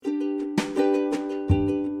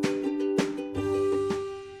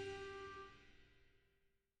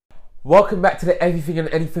Welcome back to the Everything and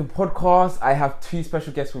Anything podcast. I have two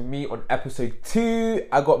special guests with me on episode 2.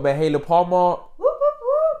 I got Mihaela Palmer. Whoop, whoop,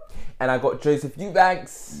 whoop. And I got Joseph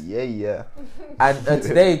Eubanks. Yeah. And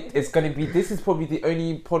today it's going to be, this is probably the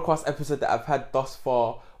only podcast episode that I've had thus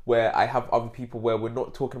far where I have other people where we're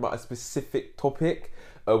not talking about a specific topic.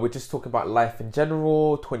 We're just talking about life in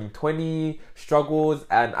general, 2020, struggles.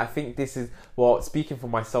 And I think this is, well, speaking for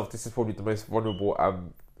myself, this is probably the most vulnerable I've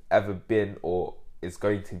ever been or is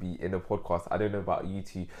going to be in a podcast. I don't know about you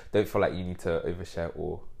two. Don't feel like you need to overshare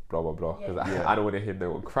or blah blah blah, because I don't want to hear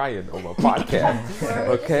no one crying on my podcast.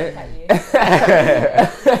 Okay.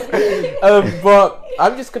 But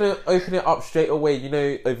I'm just gonna open it up straight away. You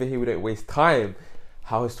know, over here we don't waste time.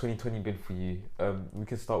 How has 2020 been for you? We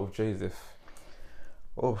can start with Joseph.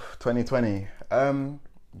 Oh, 2020.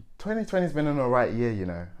 2020's been an alright year, you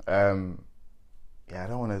know. I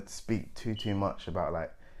don't want to speak too much about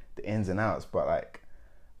like the ins and outs, but like,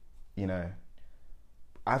 you know,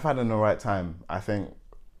 I've had an alright time. I think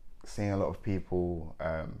seeing a lot of people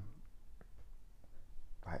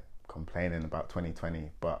like complaining about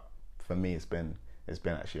 2020, but for me it's been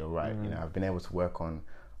actually alright. You know, I've been able to work on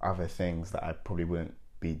other things that I probably wouldn't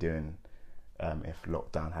be doing if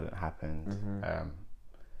lockdown hadn't happened.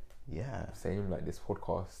 Same like this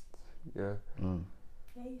podcast. Yeah, oh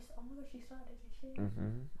my gosh, you started this year.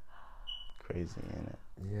 Crazy, innit?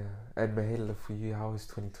 Yeah. And Mihaela, for you, how has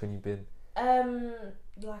 2020 been?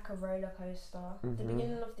 Like a roller coaster. The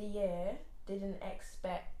beginning of the year, didn't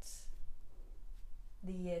expect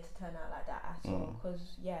the year to turn out like that at all.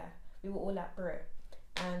 Because we were all at Brit,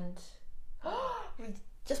 and we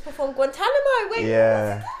just performed Guantanamo. Wait,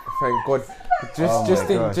 yeah. Thank God.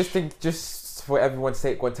 Just for everyone's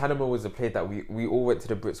sake, Guantanamo was a play that we all went to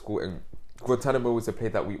the Brit School, and Guantanamo was a play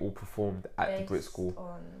that we all performed at the Brit School.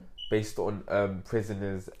 Based on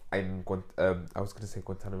prisoners in I was going to say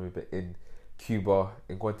Guantanamo, but in Cuba,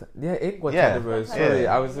 in Guantanamo. Yeah. Sorry,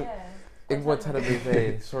 I was in Guantanamo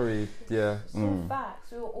Bay. Sorry, yeah. So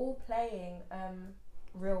facts, we were all playing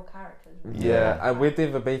real characters. Yeah, and we're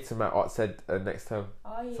doing verbatim at Art Said next term.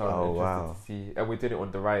 Oh yeah. So I'm Oh, interested wow. to see, and we're doing it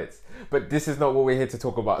on the riots. But this is not what we're here to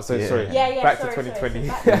talk about. So sorry. Back to 2020.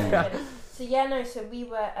 So back to 2020. So we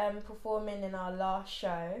were performing in our last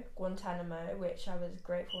show, Guantanamo, which I was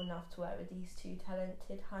grateful enough to work with these two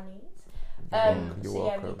talented honeys. You're we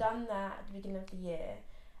welcome. done that at the beginning of the year,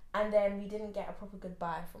 and then we didn't get a proper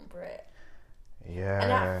goodbye from Brit. Yeah.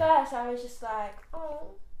 And at first I was just like,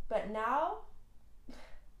 oh, but now,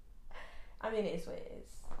 I mean, it is what it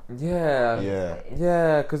is.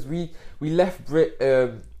 Yeah, because we left Brit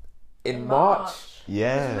in March.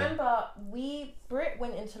 Yeah. Because remember, Brit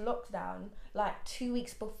went into lockdown like 2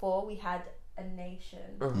 weeks before we had a nation.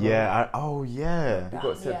 Yeah. We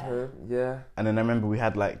got sent home. Yeah. And then I remember we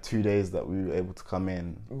had like 2 days that we were able to come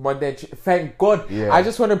in. Monday. Thank God. Yeah. I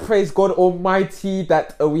just want to praise God Almighty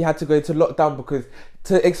that we had to go into lockdown, because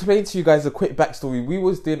to explain to you guys a quick backstory, we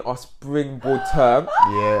was doing our springboard term.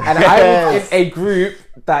 Yeah. And I was in a group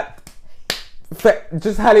that,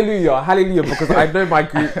 just hallelujah, because I know my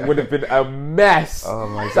group would have been a mess. Oh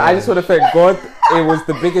my God. So I just want to thank God. It was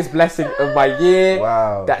the biggest blessing of my year.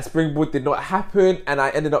 Wow. That springboard did not happen, and I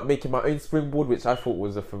ended up making my own springboard, which I thought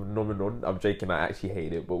was a phenomenon. I'm joking, I actually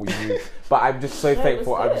hate it, but we knew. But I'm just so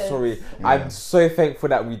thankful. I'm sorry. Yeah. I'm so thankful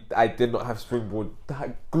that I did not have springboard.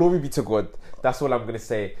 Glory be to God. That's all I'm gonna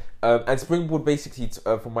say. And springboard basically,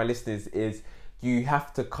 for my listeners, is you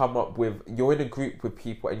have to come up with, you're in a group with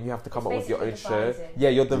people and you have to come up with your own show. Yeah,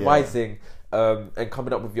 you're devising and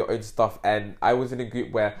coming up with your own stuff. And I was in a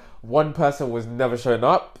group where one person was never showing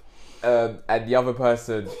up and the other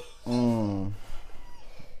person...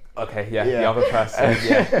 Okay, the other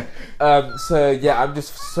person, I'm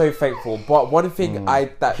just so thankful. But one thing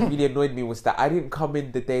that really annoyed me was that I didn't come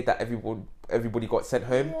in the day that everybody got sent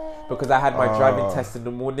home, because I had my driving test in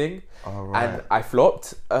the morning and I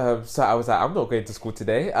flopped. So I was like, I'm not going to school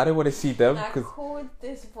today. I don't want to see them. I called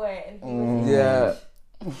this boy and he was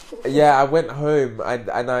I went home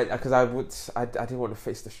and I didn't want to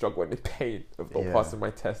face the struggle and the pain of not passing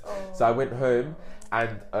my test. So I went home.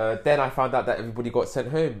 And then I found out that everybody got sent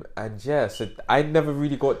home, and so I never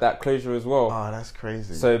really got that closure as well. Oh, that's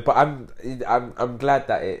crazy. So, but I'm glad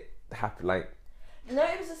that it happened. Like, no,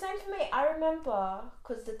 it was the same for me. I remember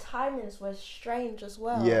because the timings were strange as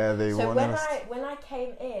well. Yeah, they were. So when I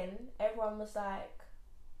came in, everyone was like,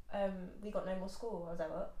 "We got no more school." I was like,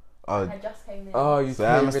 "What?" I just came in. Oh, so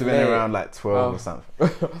I must have been around like 12 or something.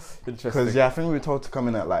 Interesting. Because I think we were told to come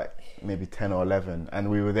in at like maybe 10 or 11, and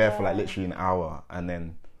we were there for like literally an hour, and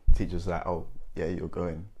then teachers was like, "Oh, yeah, you're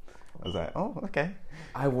going." I was like, "Oh, okay."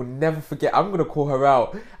 I will never forget. I'm gonna call her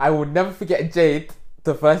out. I will never forget Jade.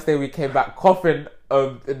 the first day we came back coughing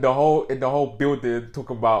in the whole building,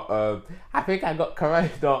 talking about I think I got corona.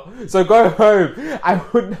 So go home. I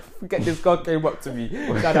would never forget, this girl came up to me,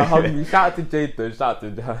 trying to hug me. Shout out to Jade though, shout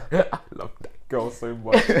out to her. I love that girl so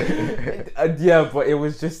much. Yeah, but it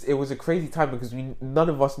was a crazy time because none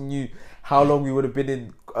of us knew how long we would have been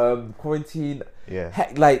in quarantine. Yeah.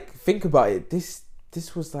 Heck, like, think about it. This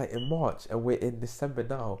was like in March and we're in December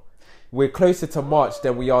now. We're closer to March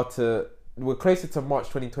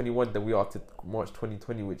 2021 than we are to March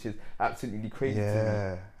 2020, which is absolutely crazy to me.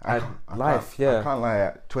 Yeah. And I can't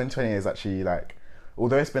lie. 2020 is actually, like,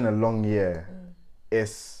 although it's been a long year,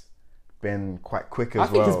 it's been quite quick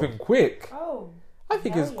as well. I think it's been quick. Oh. I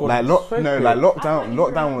think it's gone Like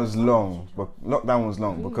lockdown was long,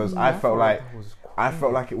 because I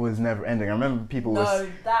felt like it was never ending. I remember people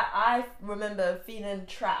I remember feeling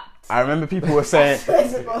trapped. I remember people were saying,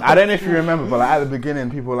 I don't know if you remember, but like at the beginning,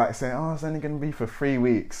 people were like saying, "Oh, it's only going to be for 3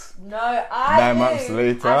 weeks." No, 9 months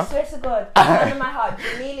later. I swear to God, under my heart,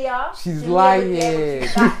 Jamelia. She's Jamelia lying. would be able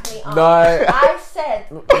to back me up. No. I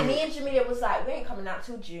said, me and Jamelia was like, we ain't coming out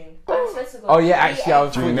till June. I swear to God. Oh yeah, actually, I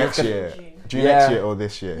was June next year. June Yeah. next year or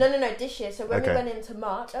this year? No, this year. So when Okay. we went into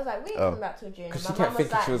March, I was like, we ain't coming back till June. Because And she my kept mum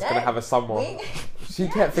thinking like, she was "No, going to have a summer. we-" She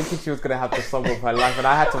kept thinking she was going to have the summer of her life, and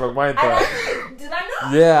I had to remind And her. did I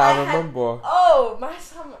not? Yeah, I had- remember. Oh, my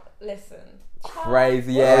summer. Listen.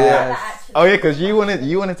 Crazy, Child, yeah. that actually- Oh yeah, because you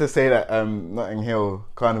wanted to say that Notting Hill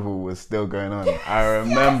Carnival was still going on. I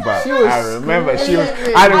remember. She was I remember. She was.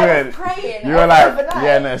 screaming. I I was remember. praying. You were like, overnight.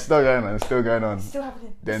 yeah, no, it's still going on. It's still going on. It's still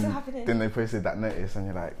happening. It's still happening. Then they posted that notice, and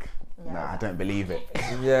you're like, Yeah. nah, I don't believe it.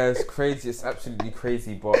 Yeah, it's crazy. It's absolutely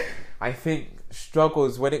crazy. But I think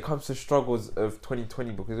when it comes to struggles of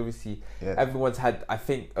 2020, because obviously Yeah. everyone's had, I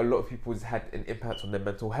think a lot of people's had an impact on their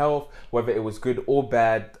mental health, whether it was good or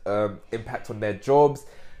bad, impact on their jobs.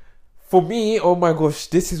 For me, oh my gosh,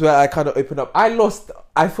 this is where I kind of open up. I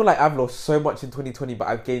feel like I've lost so much in 2020, but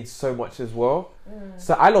I've gained so much as well.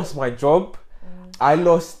 So I lost my job. I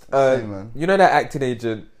lost, Same, man. you know that acting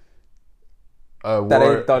agent that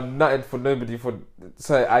ain't done nothing for nobody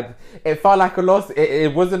it felt like a loss.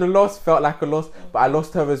 It wasn't a loss, felt like a loss, but I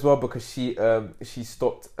lost her as well because she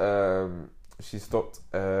stopped she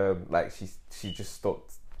just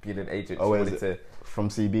stopped being an agent. Oh, She is wanted to from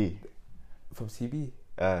CB. from CB.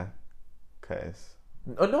 Curtis.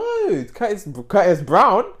 Oh no, Curtis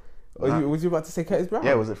Brown. Nah. Was you about to say Curtis Brown?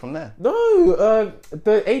 Yeah, was it from there? No,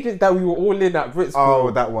 the agent that we were all in at Brits. Oh,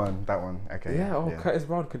 that one. Okay. Yeah. Oh, Curtis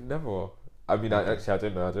Brown could never. I mean, I don't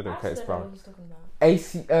know. I don't know Curtis still Brown. know what he's talking about.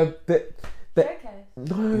 AC. Okay.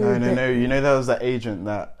 No. You know there was that agent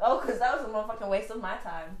that. Oh, because that was a motherfucking waste of my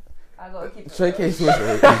time. I gotta keep it Showcase real. was.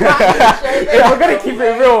 Showcase If we're gonna was keep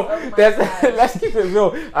a it real, waste of my time. let's keep it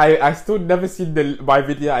real. I still never seen my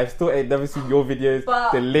video. I still ain't never seen your videos.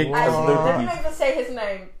 But The link I of don't nobody's. even say his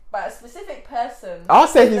name, but a specific person. I'll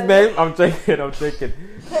say his put name. I'm joking. Put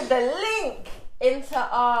the link into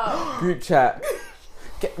our Group chat.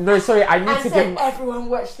 No, sorry. I need and to said give. everyone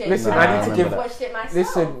watched it. Listen, Nah, I I need to remember give. that. Watched it myself.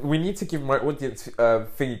 Listen, we need to give my audience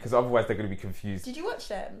thingy because otherwise they're gonna be confused. Did you watch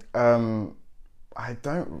them? I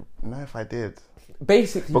don't know if I did.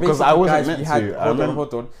 Basically, Because I wasn't guys, meant we had, to. I Hold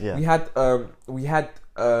remember- on. Yeah.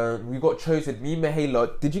 We got chosen. Me,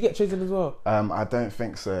 Mahela. Did you get chosen as well? I don't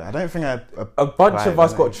think so. I don't think I. A bunch Right, of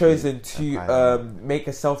us I got don't chosen think to I- make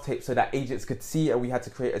a self tape so that agents could see, and we had to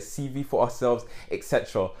create a CV for ourselves,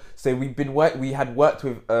 etc. So we had worked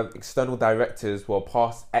with external directors,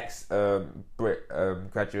 past ex Brit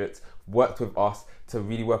graduates, worked with us to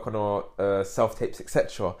really work on our self tapes,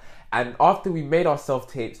 etc. And after we made our self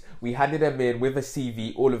tapes, we handed them in with a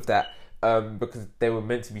CV, all of that. Because they were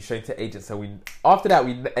meant to be shown to agents, so after that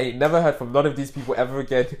we ain't never heard from none of these people ever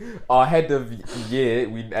again. Our head of year,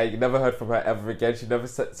 we ain't never heard from her ever again. She never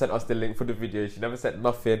sent us the link for the video. She never sent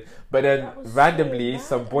nothing. But then That was randomly, so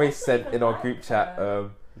some bad. boys That's sent not in even our like group chat. her.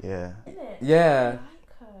 Yeah. Isn't it? Yeah. I like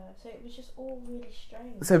her. So it was just all really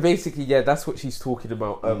strange. So basically, yeah, that's what she's talking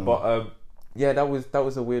about. But yeah, that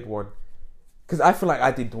was a weird one. Because I feel like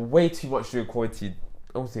I did way too much during quarantine.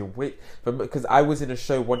 I won't say wait, but because I was in a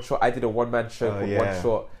show, One Shot. I did a one-man show called One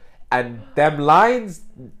Shot, and them lines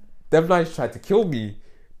tried to kill me.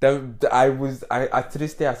 I to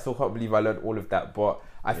this day I still can't believe I learned all of that. But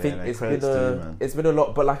I think no, it's credits to you, been man. it's been a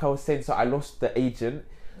lot. But like I was saying, so I lost the agent,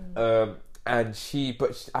 and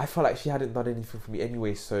I felt like she hadn't done anything for me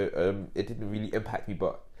anyway, so it didn't really impact me.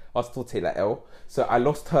 But I'll still take that L. So I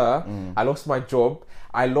lost her. I lost my job.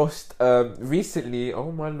 I lost recently.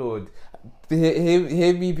 Oh my lord.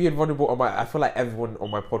 Hear me being vulnerable on my. I feel like everyone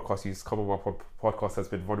on my podcast who's come on my podcast has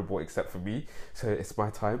been vulnerable except for me. So it's my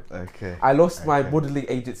time. Okay. I lost my modelling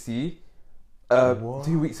agency. What?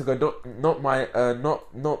 2 weeks ago. Not my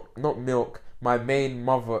not Milk. My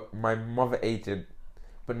mother agent,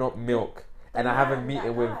 but not Milk. And I have a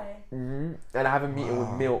meeting with. And I have a meeting with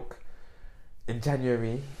Milk in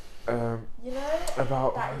January. You know,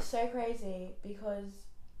 about that is so crazy because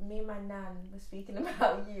me and my nan were speaking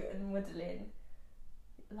about you and modelling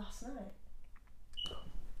last night.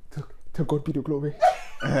 To God be the glory.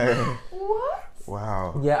 What?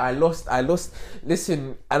 Wow. Yeah, I lost.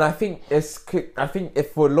 Listen, and I think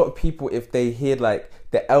if for a lot of people, if they hear like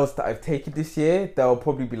the L's that I've taken this year, they'll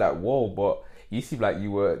probably be like, "Whoa!" But you seem like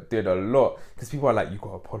you were doing a lot because people are like, "You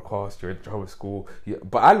got a podcast, you're in drama school,"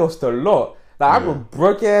 but I lost a lot. Like I'm a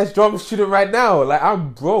broke ass drama student right now. Like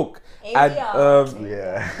I'm broke, and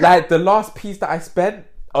like the last piece that I spent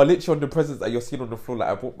are literally on the presents that you're seeing on the floor.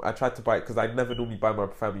 Like I tried to buy it because I never normally buy my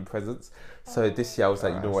family presents. So this year I was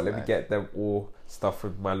like, you know what, let me get them all stuff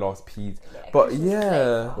with my last piece. But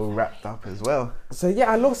yeah, all wrapped up as well. So yeah,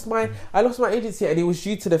 I lost my agency, and it was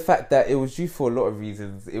due to the fact that it was due for a lot of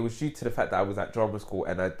reasons. It was due to the fact that I was at drama school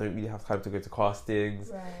and I don't really have time to go to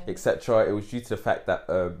castings, etc. It was due to the fact that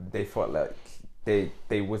they felt like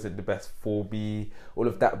they wasn't the best for me, all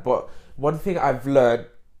of that. But one thing I've learned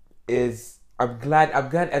is I'm glad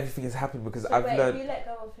everything has happened because I've learned. You let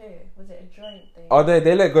go of who? Was it a joint thing? Oh no,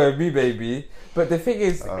 they let go of me, baby. But the thing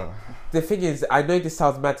is, I know this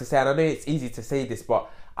sounds mad to say, and I know it's easy to say this, but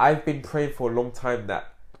I've been praying for a long time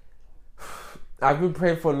that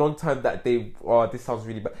they. Oh, this sounds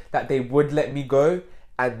really bad. That they would let me go,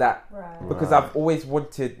 and that because I've always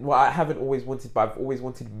wanted. Well, I haven't always wanted, but I've always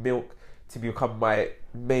wanted Milk to become my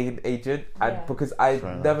main agent, and because I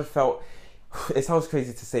never felt. It sounds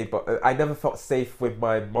crazy to say, but I never felt safe with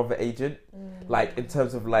my mother agent. Like in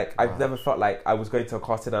terms of like, I've never felt like I was going to a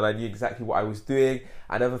casting and I knew exactly what I was doing.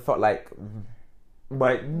 I never felt like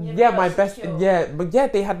my best. Yeah,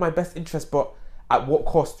 they had my best interest, but at what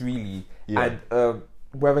cost, really? Yeah. And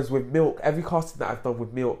whereas with Milk, every casting that I've done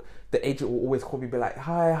with Milk, the agent will always call me, and be like,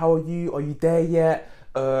 "Hi, how are you? Are you there yet?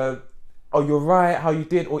 Oh, you're right, how you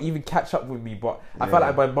did?" Or even catch up with me. But I felt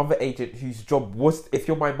like my mother agent, whose job was, if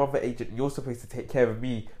you're my mother agent, you're supposed to take care of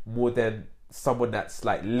me more than someone that's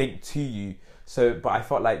like linked to you. So, but I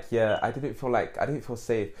felt like, I didn't feel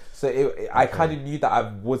safe. So I kind of knew that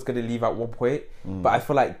I was going to leave at one point, but I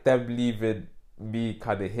feel like them leaving me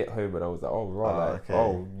kind of hit home, and I was like, oh, right,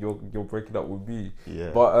 you're breaking up with me.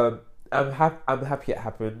 Yeah. But I'm happy it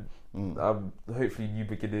happened. Hopefully new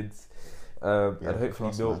beginnings. And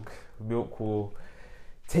hopefully Milk will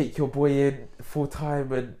take your boy in full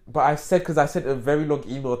time. But I said, because I sent a very long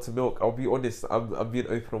email to Milk, I'll be honest, I'm being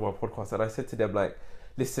open on my podcast, and I said to them, like,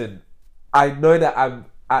 listen, I know that I'm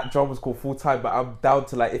at drama school full time, but I'm down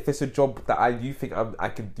to, like, if it's a job that you think I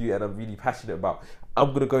can do and I'm really passionate about,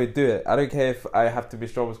 I'm gonna go and do it. I don't care if I have to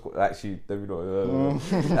miss drama school. Actually, let me not.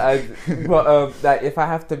 But like, if I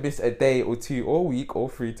have to miss a day or two or a week or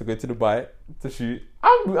 3 to go to Dubai to shoot,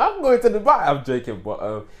 I'm going to Dubai. I'm joking, but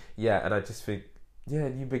and I just think,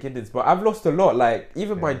 new beginnings. But I've lost a lot. Like,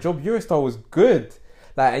 even my job, Eurostar, was good.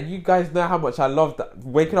 Like, and you guys know how much I loved that.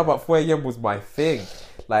 Waking up at 4 a.m. was my thing.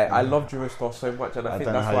 Like, I loved Eurostar so much, and I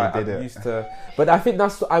think that's why I'm used to. But I think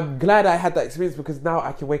I'm glad I had that experience, because now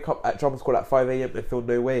I can wake up at drama school at 5 a.m. and feel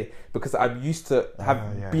no way, because I'm used to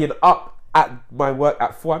being up at my work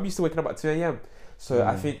at 4. I'm used to waking up at 2 a.m. So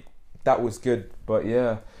I think that was good. But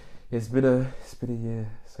yeah, it's been a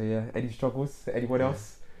year. So yeah, any struggles? Anyone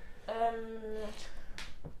else?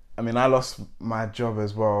 I mean, I lost my job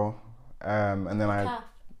as well, and then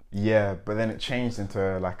but then it changed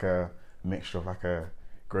into like a mixture of like a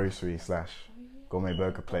grocery / gourmet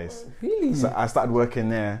burger place. Really? So I started working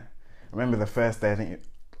there. I remember the first day,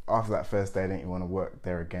 after that first day I didn't even want to work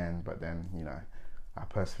there again, but then, I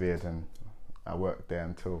persevered and I worked there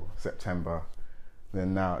until September.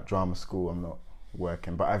 Then now at drama school I'm not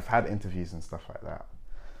working, but I've had interviews and stuff like that.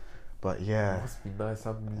 But yeah, it must be nice.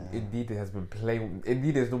 Indeed, it has been playing.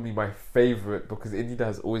 Indeed is normally my favourite, because Indeed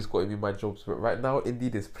has always gotten me my jobs, but right now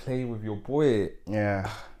Indeed is playing with your boy. Yeah,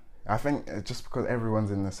 I think it's just because everyone's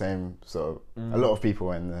in the same sort of, a lot of people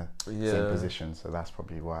are in the same position, so that's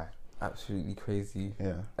probably why. Absolutely crazy.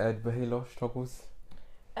 Yeah. Ed Bahela, struggles?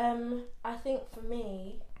 I think for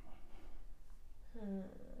me,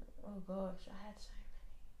 oh gosh, I had so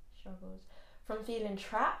many struggles. From feeling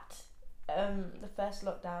trapped, the first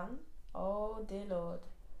lockdown, oh dear Lord,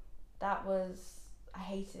 I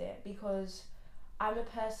hated it, because I'm a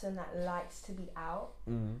person that likes to be out,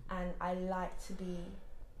 and I like to be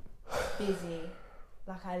busy,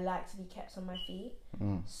 like I like to be kept on my feet.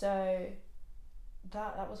 So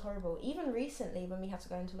that was horrible. Even recently, when we had to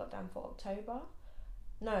go into lockdown for October,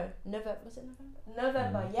 No, November. Was it November?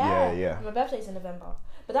 November, Yeah. My birthday's in November.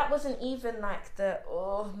 But that wasn't even like the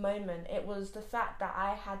moment. It was the fact that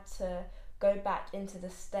I had to go back into the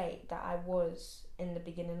state that I was in the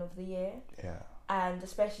beginning of the year. Yeah. And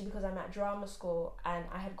especially because I'm at drama school and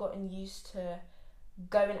I had gotten used to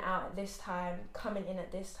going out at this time, coming in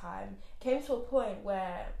at this time. Came to a point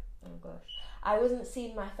where, oh gosh, I wasn't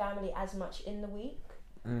seeing my family as much in the week.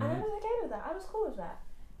 And I was okay with that. I was cool with that.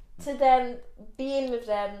 To then being with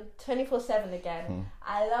them 24/7 again.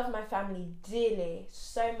 I love my family dearly,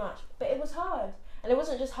 so much. But it was hard. And it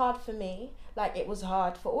wasn't just hard for me. Like, it was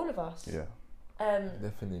hard for all of us. Yeah.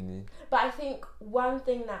 Definitely. But I think one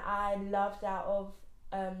thing that I loved out of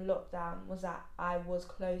lockdown was that I was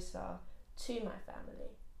closer to my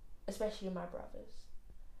family, especially my brothers.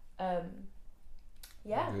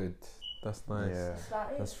 Yeah. Good. That's nice. Yeah.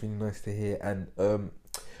 That's really nice to hear. And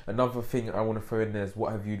another thing I want to throw in there is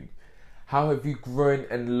how have you grown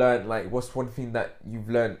and learned? Like, what's one thing that you've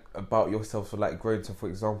learned about yourself? So, like, growing. So, for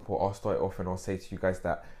example, I'll start off and I'll say to you guys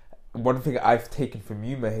that one thing I've taken from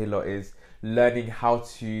you, Mahela, is learning how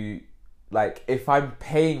to, like, if I'm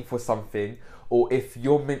paying for something or if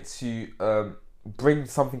you're meant to bring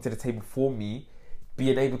something to the table for me,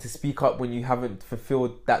 being able to speak up when you haven't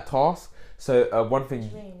fulfilled that task. So one thing,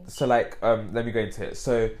 so like, let me go into it.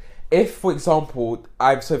 So if, for example,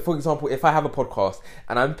 if I have a podcast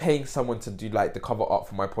and I'm paying someone to do like the cover art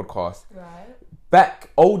for my podcast, right? Back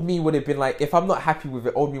old me would have been like, if I'm not happy with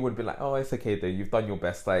it, old me would have been like, oh, it's okay though, you've done your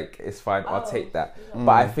best, like, it's fine, I'll take that.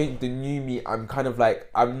 But I think the new me, I'm kind of like,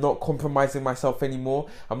 I'm not compromising myself anymore.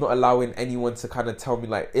 I'm not allowing anyone to kind of tell me,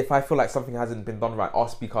 like, if I feel like something hasn't been done right, I'll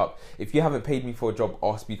speak up. If you haven't paid me for a job,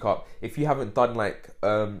 I'll speak up. If you haven't done like,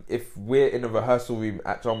 if we're in a rehearsal room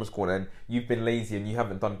at drama school and you've been lazy and you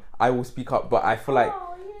haven't done, I will speak up. But I feel like,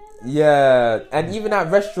 and even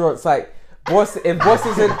at restaurants, like, if boss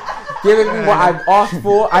isn't giving me what I've asked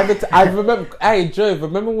for, I remember. Hey Joe,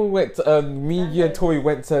 remember when we went to, me, you and Tori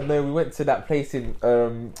went to that place in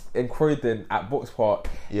Croydon at Box Park,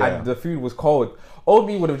 and the food was cold. Old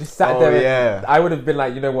me would have just sat there. And I would have been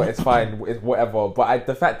like, you know what, it's fine, it's whatever. But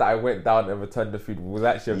the fact that I went down and returned the food was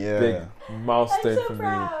actually a big milestone for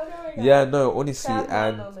me. Yeah, no, honestly,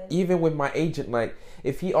 and even with my agent, like,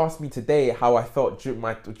 if he asked me today how I felt during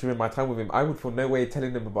my time with him, I would feel no way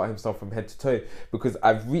telling him about himself from head to toe, because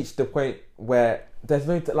I've reached the point where there's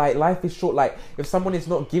no, like, life is short. Like, if someone is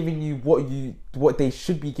not giving you what they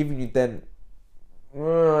should be giving you, then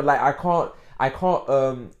like, I can't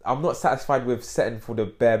I'm not satisfied with setting for the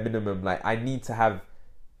bare minimum. Like, I need to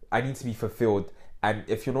be fulfilled, and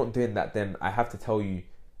if you're not doing that, then I have to tell you.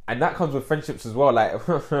 And that comes with friendships as well. Like,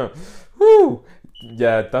 whoo,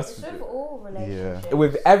 yeah, that's it's with all relationships. Yeah.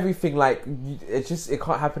 With everything, like, it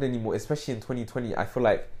can't happen anymore. Especially in 2020, I feel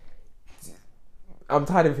like I'm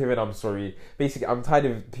tired of hearing I'm sorry. Basically, I'm tired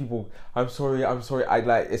of people. I'm sorry. I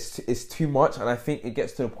like it's too much, and I think it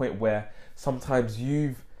gets to the point where sometimes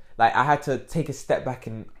I had to take a step back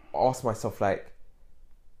and ask myself, like,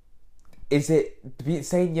 is it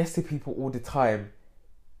saying yes to people all the time?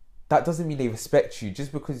 That doesn't mean they respect you.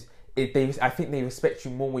 Just because I think they respect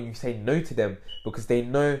you more when you say no to them, because they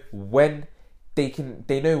know when they can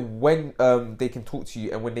talk to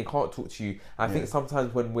you and when they can't talk to you. And I think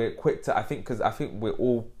sometimes when we're quick to, I think we're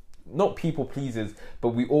all not people pleasers, but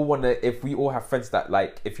we all want to, if we all have friends that,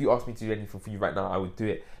 like, if you ask me to do anything for you right now, I would do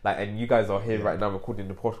it. Like, and you guys are here right now recording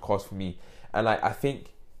the podcast for me, and like, I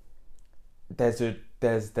think there's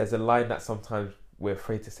a line that sometimes we're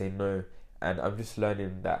afraid to say no. And I'm just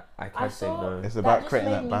learning that I can say no. It's about creating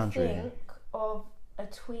that boundary. I think of a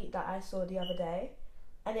tweet that I saw the other day,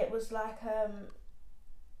 and it was like, I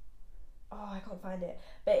can't find it,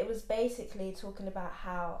 but it was basically talking about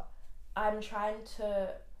how I'm trying to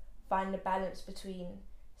find the balance between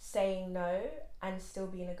saying no and still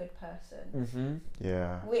being a good person. Mm-hmm.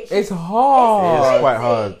 Yeah. Which it's hard. It's quite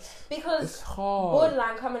hard. Because it's hard.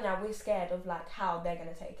 Borderline coming out, we're scared of, like, how they're going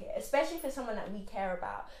to take it. Especially if it's someone that we care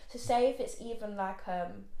about. So say if it's even like,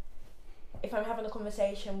 if I'm having a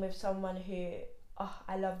conversation with someone who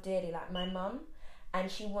I love dearly, like my mum, and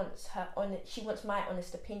she wants my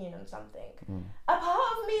honest opinion on something. A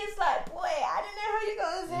part of me is like, boy, I don't know how you're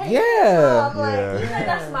going to take it. Like, you know,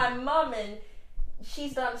 that's my mum, and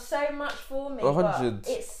she's done so much for me, 100. But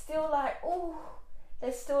it's still like,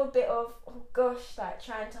 there's still a bit of, like,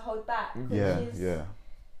 trying to hold back.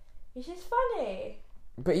 Which is funny.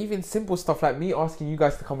 But even simple stuff like me asking you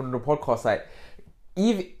guys to come on the podcast, like,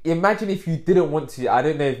 imagine if you didn't want to. I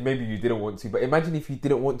don't know if maybe you didn't want to, but imagine if you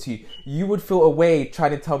didn't want to, you would feel a way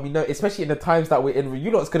trying to tell me no, especially in the times that we're in.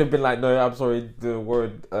 You lot's could have been like, no, I'm sorry, the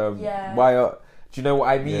word, why Do you know what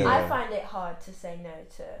I mean? Yeah. I find it hard to say no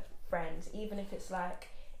to friends, even if it's like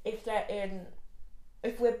if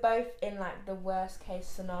we're both in like the worst case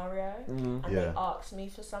scenario and they ask me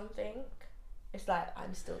for something, it's like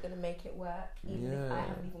I'm still gonna make it work, even if I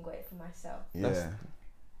haven't even got it for myself. Yeah,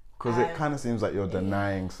 because it kind of seems like you're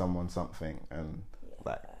denying someone something, and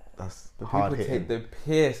like that's hard People hitting. take the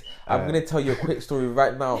piss. I'm gonna tell you a quick story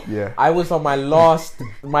right now. Yeah. I was on my last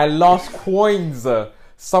coins.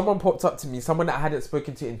 Someone popped up to me, someone that I hadn't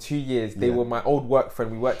spoken to in 2 years. They were my old work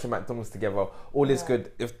friend. We worked at McDonald's together. All is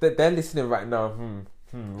good. If they're listening right now,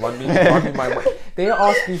 run me my money. They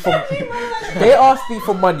asked me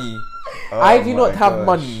for money. I do not have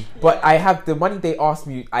money, but I have the money they asked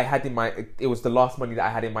me. It was the last money that I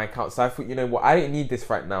had in my account. So I thought, you know what, I don't need this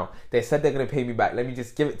right now. They said they're gonna pay me back. Let me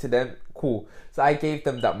just give it to them. Cool. So I gave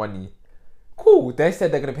them that money. Cool. They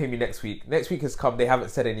said they're gonna pay me next week. Next week has come. They haven't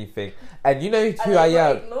said anything. And you know who I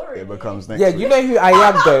am. It becomes next. Yeah, week. you know who I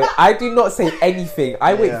am though. I do not say anything.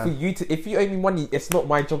 I wait for you to. If you owe me money, it's not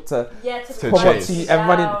my job to to pop up chase. to you and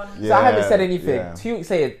run in. So I haven't said anything. Yeah. 2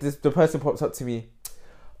 weeks later, the person pops up to me.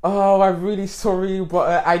 Oh, I'm really sorry,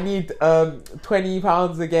 but I need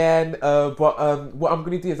 £20 again. But what I'm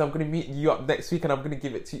gonna do is I'm gonna meet you up next week and I'm gonna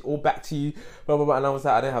give it to you all back to you. Blah blah blah. And I was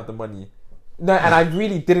like, I don't have the money. No, and I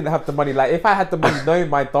really didn't have the money. Like, if I had the money,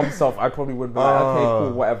 knowing my dumb self, I probably would be like, okay,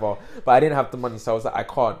 cool, whatever. But I didn't have the money, so I was like, I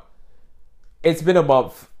can't. It's been a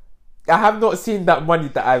month. I have not seen that money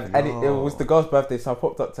that and it was the girl's birthday, so I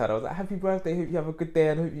popped up to her. I was like, happy birthday, hope you have a good day,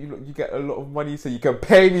 and hope you get a lot of money so you can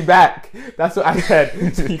pay me back. That's what I said.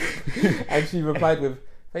 And she replied with,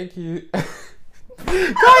 thank you.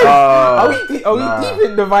 Guys, are we deep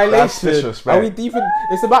in the violation? Disrespect. Are we deep in?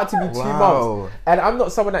 It's about to be 2 Wow. months, and I'm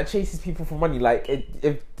not someone that chases people for money. Like,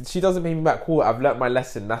 if she doesn't pay me back, cool. I've learnt my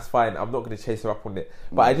lesson. That's fine. I'm not going to chase her up on it.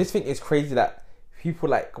 But I just think it's crazy that people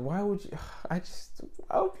like. Why would you? Why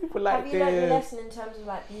would people like this? Have you learned the lesson in terms of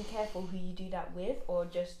like be careful who you do that with, or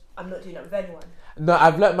just I'm not doing that with anyone? No,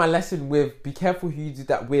 I've learnt my lesson with be careful who you do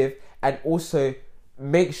that with, and also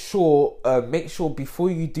make sure before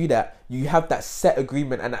you do that you have that set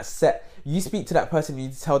agreement and that set. You speak to that person, you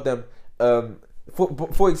need to tell them.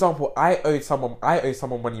 For example, I owe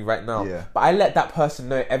someone money right now, but I let that person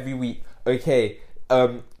know every week. Okay,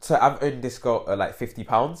 so I've owed this girl like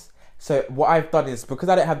 £50. So what I've done is, because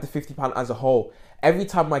I don't have the £50 as a whole, every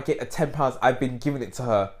time I get a £10, I've been giving it to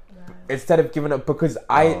her. Instead of giving it, because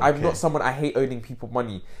I'm not someone, I hate owing people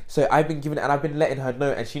money. So I've been giving it, and I've been letting her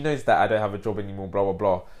know, and she knows that I don't have a job anymore, blah, blah,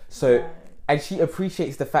 blah. So, and she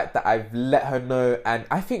appreciates the fact that I've let her know. And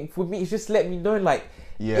I think for me, it's just let me know, like,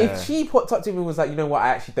 if she popped up to me and was like, you know what, I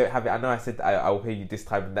actually don't have it. I know I said I will pay you this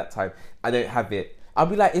time and that time. I don't have it. I'll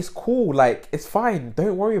be like, it's cool, like, it's fine.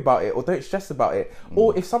 Don't worry about it, or don't stress about it.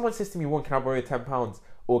 Or if someone says to me, "One, can I borrow £10?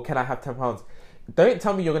 Or can I have £10? Don't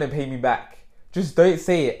tell me you're going to pay me back. Just don't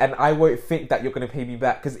say it, and I won't think that you're going to pay me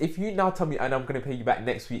back. Because if you now tell me, and I'm going to pay you back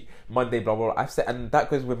next week, Monday, blah, blah, blah, I've said, and that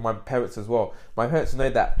goes with my parents as well. My parents know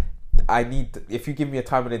that if you give me a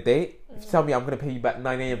time and a date, if you tell me I'm going to pay you back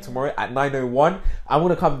 9 a.m. tomorrow at 9:01, I'm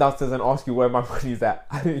going to come downstairs and ask you where my money's at.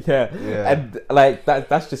 I don't care. And like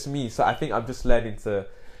that's just me. So I think I'm just learning to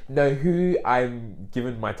know who I'm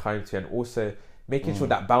giving my time to, and also making sure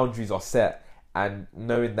that boundaries are set, and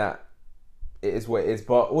knowing that it is what it is.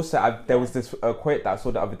 But also, there was this quote that I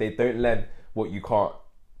saw the other day: don't lend what you can't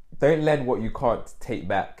take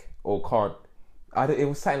back, or can't. It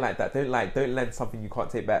was something like that. Don't lend something you can't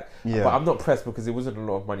take back. But I'm not pressed, because it wasn't a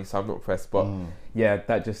lot of money, so I'm not pressed. But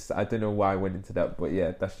that just, I don't know why I went into that, but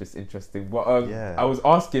that's just interesting. But I was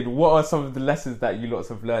asking, what are some of the lessons that you lots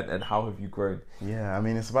have learned, and how have you grown? Yeah, I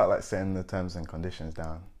mean, it's about like setting the terms and conditions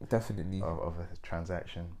down. Definitely. Of a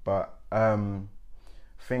transaction. But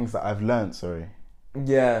things that I've learned,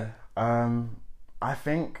 Yeah. I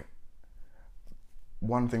think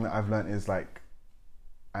one thing that I've learned is like,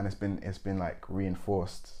 and it's been like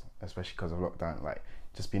reinforced, especially because of lockdown, like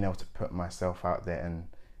just being able to put myself out there and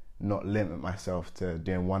not limit myself to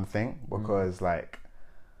doing one thing, because like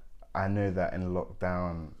I know that in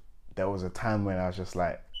lockdown there was a time when I was just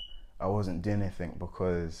like, I wasn't doing anything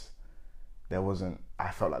because I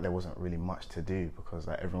felt like there wasn't really much to do, because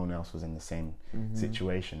like everyone else was in the same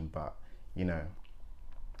situation. But you know,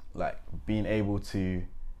 like being able to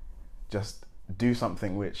just do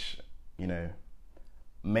something which, you know,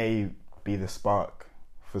 may be the spark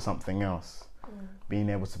for something else. Being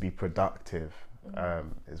able to be productive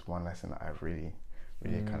is one lesson that I've really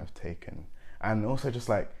kind of taken. And also just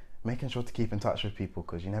like making sure to keep in touch with people,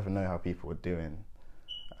 because you never know how people are doing.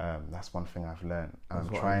 That's one thing I've learned. I'm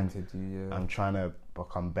trying to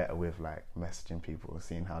become better with like messaging people,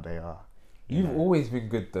 seeing how they are, You've always been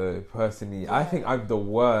good though, personally. I think I'm the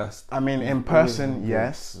worst. I mean, in person,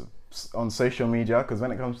 yes. On social media, because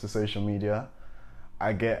when it comes to social media,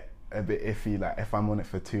 I get a bit iffy. Like, if I'm on it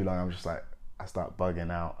for too long, I'm just like, I start bugging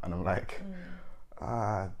out, and I'm like,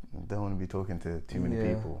 I don't want to be talking to too many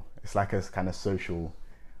people. It's like a kind of social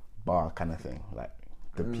bar kind of thing, like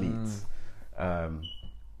depletes.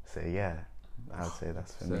 So yeah, I would say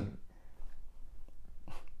that's for me.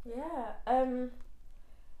 Yeah, kind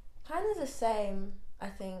of the same, I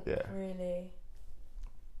think, really.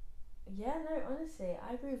 Yeah, no, honestly,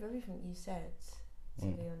 I agree with everything you said, to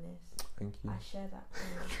be honest. Thank you. I share that.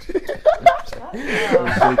 Shut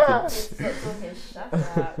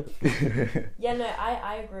up. Yeah, no,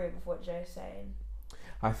 I agree with what Joe's saying.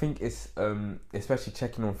 I think it's, especially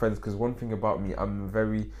checking on friends, because one thing about me, I'm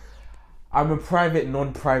a private,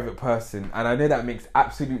 non-private person, and I know that makes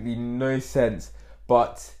absolutely no sense,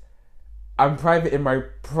 but I'm private in my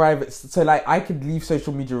private, so like I could leave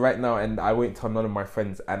social media right now and I won't tell none of my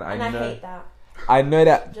friends, and I hate that. I know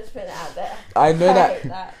that. Just put it out there. I know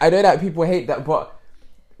that. I know that people hate that, but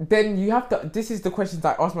then you have to. This is the questions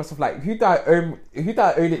I ask myself: like, who do I owe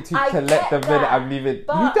it to let them know that I'm leaving?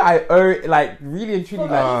 Who do I owe? Like, really and truly,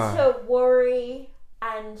 like, to worry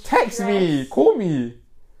and text me, call me.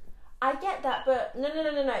 I get that, but no. Even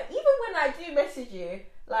when I do message you,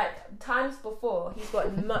 like times before, he's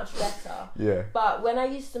gotten much better. Yeah. But when I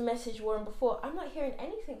used to message Warren before, I'm not hearing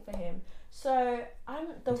anything for him. So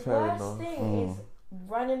the worst thing is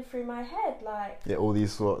running through my head, like, all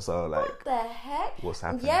these thoughts are like, what the heck? What's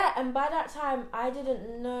happening? Yeah, and by that time I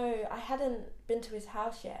didn't know, I hadn't been to his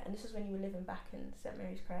house yet, and this was when you were living back in St.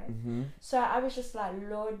 Mary's Cray. So I was just like,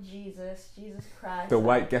 Lord Jesus Christ, the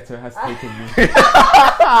white ghetto has taken me.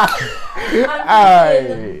 I'm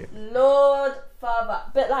thinking, Lord Father.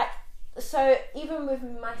 But like, so even with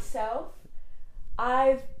myself,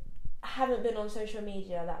 I haven't been on social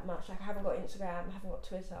media that much. Like, I haven't got Instagram, I haven't got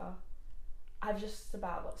Twitter. I've just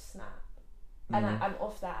about got Snap, and I'm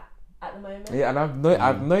off that at the moment. Yeah, and I've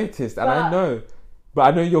noticed, and I know, but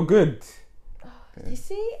I know you're good. You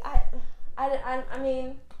see, I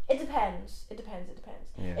mean, it depends. It depends.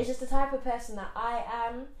 Yeah. It's just the type of person that I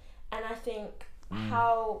am, and I think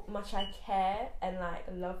how much I care and like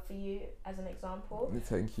love for you, as an example.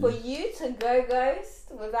 Thank you. For you to go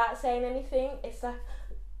ghost without saying anything, it's like.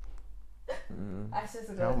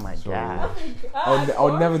 Oh my god!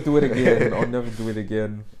 I'll never do it again.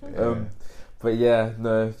 But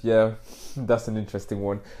that's an interesting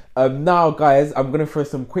one. Now, guys, I'm gonna throw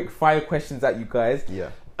some quick fire questions at you guys.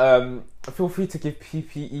 Yeah. Feel free to give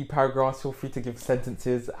PPE paragraphs. Feel free to give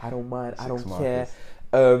sentences. I don't mind. I don't care.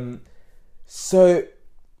 So,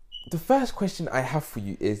 the first question I have for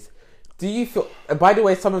you is: do you feel? By the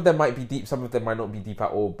way, some of them might be deep. Some of them might not be deep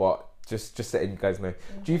at all. But just letting you guys know.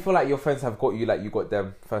 Do you feel like your friends have got you like you got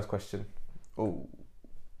them? First question. Oh,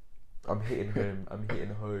 I'm hitting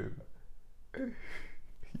home. You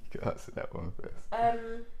can answer that one first.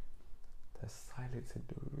 There's silence in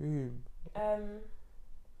the room.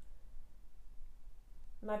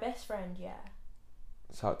 My best friend, yeah.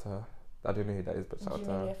 Shout to her. I don't know who that is, but shout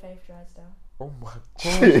to her. Julia Faith Drysdale. Oh my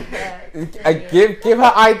god! Give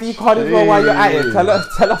her ID card as well while you're at it. Tell us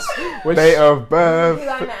date of birth. Who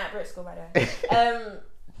I met at Brit School, by the way.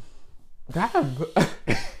 Damn.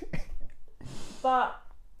 But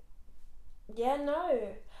yeah, no.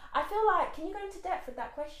 I feel like, can you go into depth with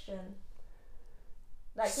that question?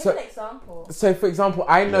 Like, give an example. So, for example,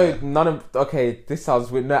 I know none of. Okay, this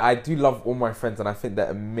sounds weird. No, I do love all my friends, and I think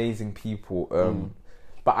they're amazing people.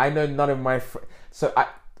 But I know none of my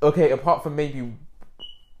apart from maybe,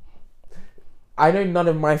 I know none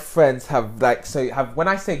of my friends have when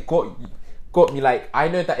I say got me, like, I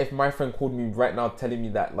know that if my friend called me right now telling me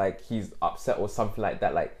that like he's upset or something like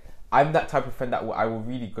that, like, I'm that type of friend that I will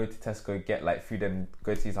really go to Tesco, get like food and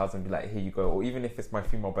go to his house and be like, here you go. Or even if it's my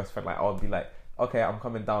female best friend, like, I'll be like, okay, I'm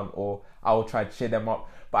coming down, or I will try to cheer them up.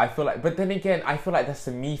 But then again, I feel like that's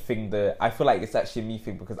a me thing. I feel like it's actually a me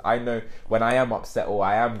thing, because I know when I am upset or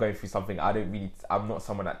I am going through something, I'm not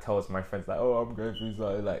someone that tells my friends like, oh, I'm going through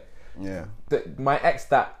something. Like, yeah. My ex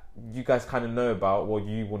that you guys kind of know about, well,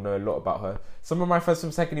 you will know a lot about her. Some of my friends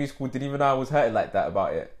from secondary school didn't even know I was hurting like that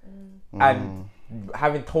about it. And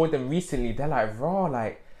having told them recently, they're like, raw,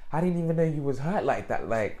 like, I didn't even know you was hurt like that,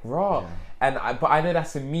 like, raw. Yeah. But I know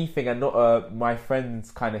that's a me thing and not my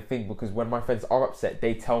friends kind of thing, because when my friends are upset,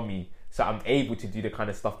 they tell me, so I'm able to do the kind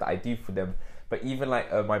of stuff that I do for them. But even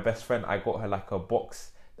like my best friend, I got her like a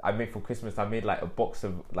box I made for Christmas. I made like a box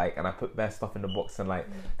of like, and I put their stuff in the box, and like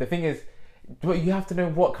the thing is, But you have to know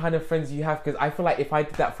what kind of friends you have, because I feel like if I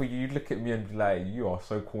did that for you, you'd look at me and be like, you are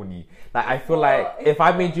so corny. Like, I feel like if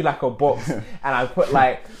I made you like a box and I put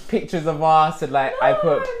like pictures of us and like I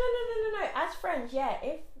put... No. As friends, yeah.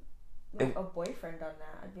 If a boyfriend done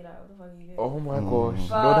that, I'd be like, what the fuck are you doing? Oh my gosh.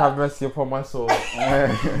 But, Lord have mercy upon my soul.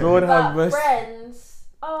 Lord have mercy. Friends,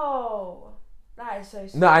 that is so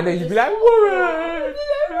stupid. No, I know you'd be like, woman.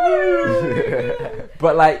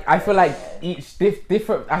 But like, I feel like each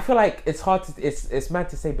different. I feel like it's hard to. It's mad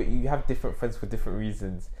to say, but you have different friends for different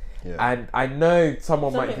reasons. Yeah. And I know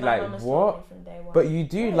someone might be like, what? But you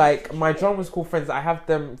do, like, my drama school friends, I have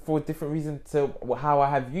them for different reasons to how I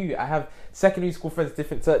have you. I have secondary school friends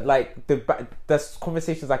different to, like, there's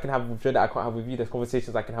conversations I can have with Joe that I can't have with you. There's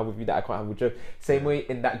conversations I can have with you that I can't have with Joe. Same way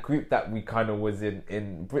in that group that we kind of was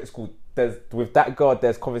in Brit school, with that girl,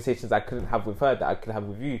 there's conversations I couldn't have with her that I could have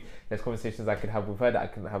with you. There's conversations I could have with her that I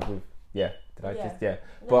couldn't have with... Yeah. Did I just... Yeah.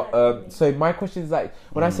 But, so my question is, like,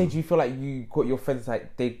 when I say, do you feel like you got your friends,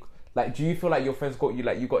 like, do you feel like your friends got you,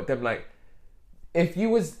 like, you got them, like... If you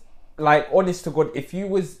was, like, honest to God,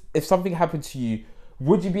 if something happened to you,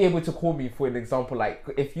 would you be able to call me, for an example? Like,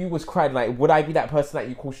 if you was crying, like, would I be that person that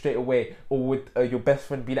you call straight away? Or would your best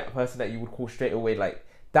friend be that person that you would call straight away? Like,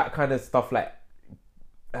 that kind of stuff, like,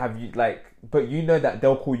 have you, like... But you know that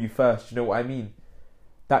they'll call you first, you know what I mean?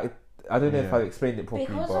 That... I don't know if I explained it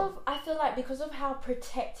properly, I feel like because of how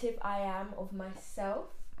protective I am of myself,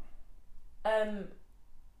 the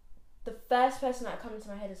first person that comes to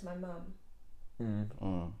my head is my mum.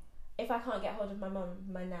 If I can't get hold of my mum,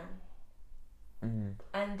 my nan.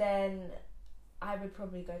 And then I would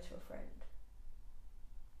probably go to a friend.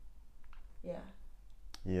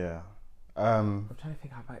 Yeah. I'm trying to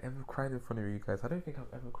think, have I ever cried in front of you guys? I don't think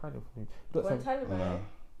I've ever cried in front of you. Guantanamo.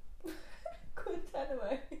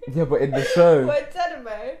 Guantanamo. Yeah, but in the show.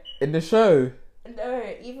 Guantanamo. In the show. No,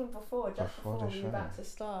 even before we were about to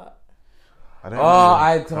start. Shut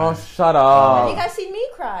up. Have you guys seen me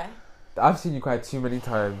cry? I've seen you cry too many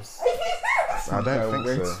times. I don't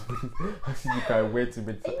think so. I've seen you cry way too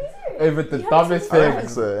many times. Over the dumbest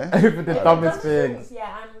things. Over the dumbest things.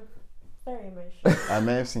 Yeah, I'm very emotional. I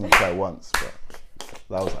may have seen you cry once, but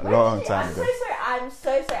that was a long time ago. I'm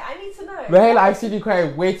so sorry. I need to know. Mahela, I've seen you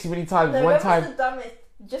cry way too many times. No, One when time. was the dumbest?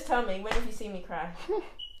 Just tell me. When have you seen me cry?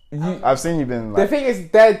 I've seen you been like... The thing is,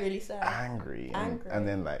 dead. Really sad. Angry. And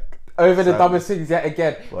then like... Over the dumbest things yet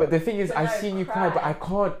again. What? But the thing is, I've seen you cry, but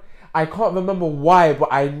I can't remember why, but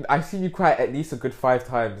I've seen you cry at least a good 5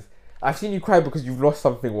 times. I've seen you cry because you've lost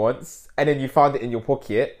something once, and then you found it in your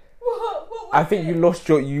pocket. What I think you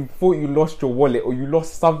thought you lost your wallet, or you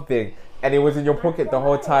lost something, and it was in your pocket the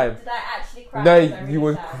whole time. Did I actually cry? No, you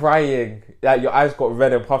were crying. Like, your eyes got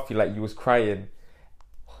red and puffy, like you was crying.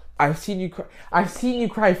 I've seen you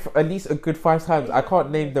cry for at least a good 5 times. I can't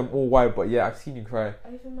name them all why, but yeah, I've seen you cry.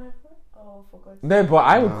 Over my foot? Oh, for God's sake. No, but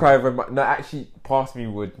I would cry when actually past me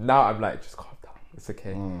would. Now I'm like, just calm down. It's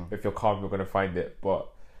okay. If you're calm, you're gonna find it. But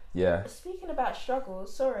yeah. Speaking about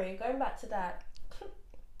struggles, sorry, going back to that.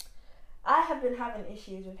 I have been having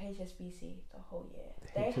issues with HSBC the whole year.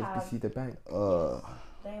 HSBC, the bank.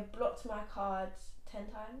 They blocked my cards 10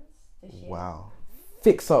 times this year. Wow.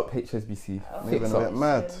 Fix up HSBC. Fix up.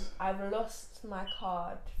 Mad. I've lost my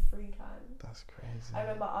card 3 times. That's crazy. I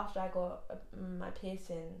remember after I got my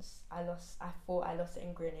piercings, I thought I lost it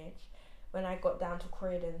in Greenwich. When I got down to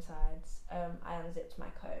Croydon sides, I unzipped my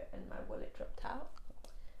coat and my wallet dropped out.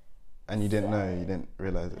 And you didn't know? You didn't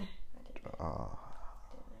realise it? I didn't know.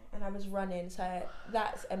 And I was running, so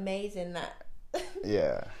that's amazing that...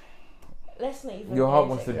 Yeah. Let's not even... Your heart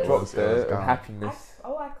must have dropped there of happiness.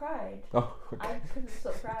 I cried. Oh, okay. I couldn't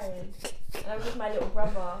stop crying. And I was with my little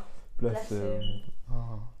brother. Bless him.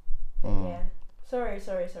 Yeah. Sorry.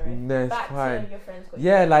 No, it's back fine. to your friends.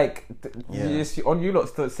 Yeah, like, on you lot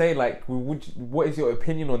start saying, like, what is your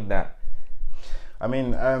opinion on that? I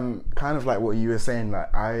mean, kind of like what you were saying, like,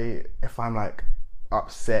 if I'm, like,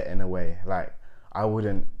 upset in a way, like, I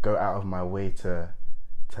wouldn't go out of my way to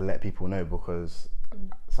let people know, because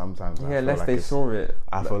sometimes unless they saw it.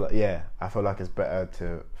 I feel like it's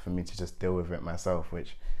better for me to just deal with it myself,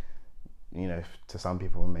 which, you know, to some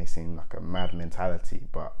people may seem like a mad mentality,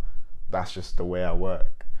 but that's just the way I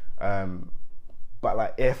work. But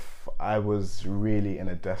like, if I was really in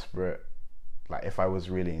desperate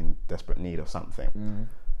need of something,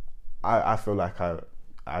 I feel like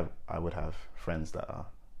I would have friends that are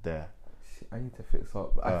there. I need to fix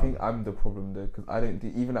up. I think I'm the problem though, because I don't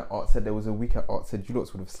do. Even at Artsed, there was a week at Artsed, you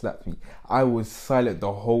lot would have slapped me. I was silent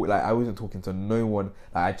the whole. Like, I wasn't talking to no one.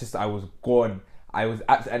 Like, I was gone. I was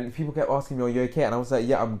and people kept asking me, "Are you okay?" And I was like,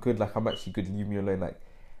 "Yeah, I'm good. Like, I'm actually good. Leave me alone." Like,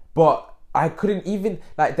 but I couldn't even,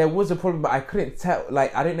 like, there was a problem, but I couldn't tell,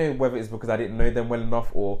 like, I don't know whether it's because I didn't know them well enough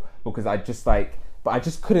or because I just, like, but I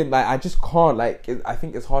just couldn't, like, I just can't, like, I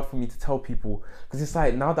think it's hard for me to tell people, because it's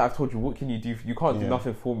like, now that I've told you, what can you do? You can't do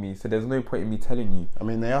nothing for me, so there's no point in me telling you. I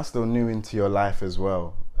mean, they are still new into your life as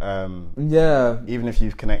well. Yeah. Even if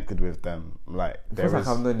you've connected with them, like, It feels like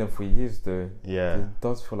I've known them for years, though. Yeah. It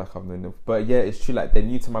does feel like I've known them. But yeah, it's true, like, they're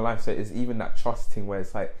new to my life, so it's even that trust thing where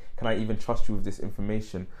it's like, can I even trust you with this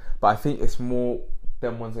information? But I think it's more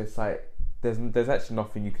them ones where it's like, there's actually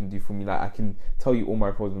nothing you can do for me. Like, I can tell you all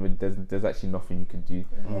my problems, but there's actually nothing you can do.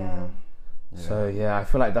 Yeah. So yeah, I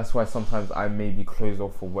feel like that's why sometimes I may be closed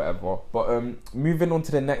off or whatever. But moving on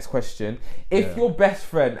to the next question. If your best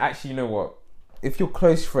friend, actually, you know what? If your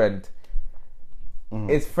close friend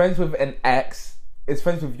is friends with an ex, is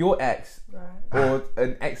friends with your ex, or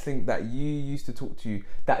an ex-link that you used to talk to,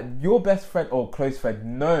 that your best friend or close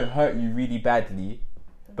friend hurt you really badly,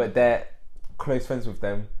 but they're close friends with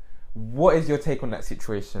them, what is your take on that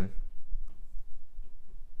situation?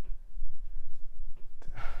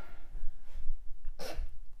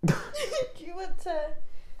 Do you want to?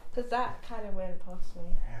 Because that kind of went past me.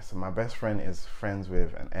 Yeah, so my best friend is friends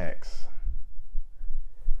with an ex.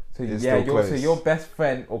 So your best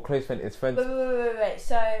friend or close friend is friends. Wait.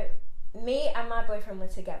 So me and my boyfriend were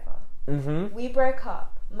together. Mm-hmm. We broke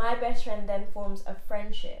up. My best friend then forms a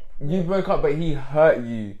friendship. You broke up, but he hurt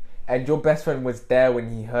you, and your best friend was there when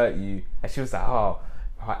he hurt you, and she was like, "Oh,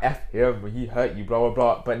 F him, he hurt you, blah blah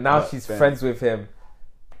blah." But now she's friends with him.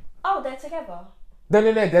 Oh, they're together. No,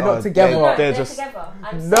 they're not together. They're just together.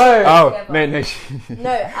 I'm no. No.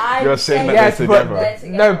 I'm You're saying that yes, they're but together.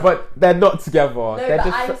 No, but they're not together. No, they're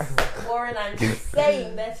but Warren, I'm just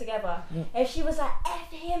saying they're together. If she was like, F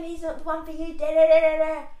him, he's not the one for you,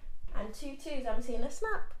 and 2 2s, I'm seeing a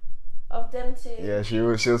snap of them two. Yeah, she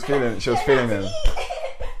was feeling him. She was feeling him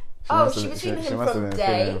from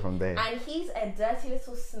day, and he's a dirty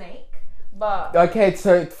little snake. But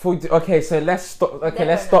so let's stop. Okay,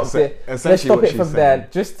 let's stop it. Let's stop it from there.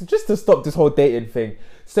 Just to stop this whole dating thing.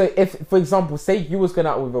 So if, for example, say you was going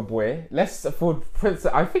out with a boy,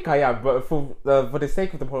 I think I am, but for the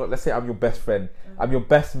sake of the podcast, let's say I'm your best friend. I'm your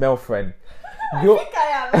best male friend. I think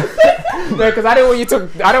I am. No, because I don't want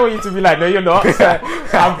you to be like, no, you're not.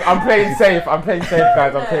 I'm playing safe. I'm playing safe,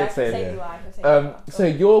 guys. I'm playing safe. So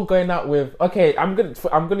you're going out with, okay, I'm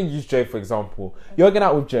gonna use Joe for example. You're going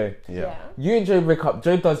out with Joe. Yeah. You and Joe break up.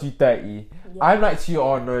 Joe does you dirty. Yeah. I'm like to you,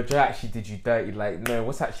 oh no, Joe actually did you dirty. Like, no,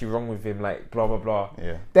 what's actually wrong with him? Like, blah blah blah.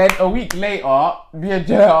 Yeah. Then a week later, me and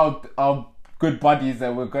Joe are good buddies,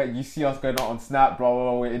 and you see us going out on Snap, blah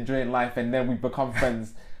blah blah. We're enjoying life, and then we become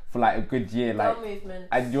friends for like a good year. Like,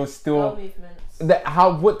 and you're still.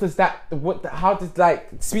 How does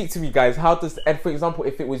speak to me, guys? And for example,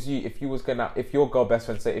 if it was you, if you was gonna, if your girl best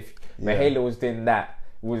friend, say if Mahela was doing that,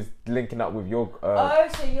 was linking up with your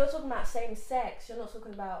so you're talking about same sex, you're not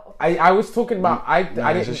talking about I was talking about I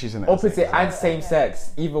didn't opposite and same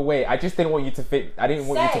sex, either way. I just didn't want you to think, I didn't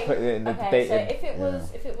want you to put it in the debate. So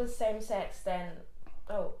if it was same sex, then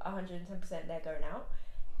 110% they're going out.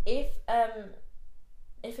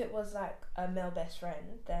 If it was like a male best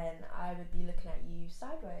friend, then I would be looking at you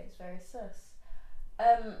sideways, very sus.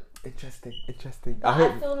 Interesting.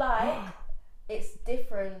 I feel like it's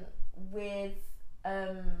different with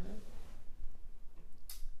I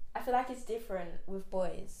feel like it's different with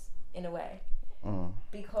boys in a way,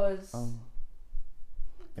 because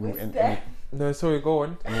no, sorry, go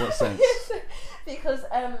on. In what sense? Because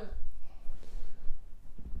I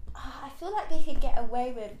feel like they could get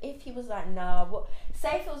away with, if he was like, nah,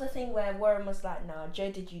 say if it was a thing where Warren was like, nah,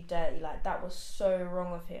 Joe did you dirty, like that was so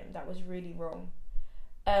wrong of him, that was really wrong.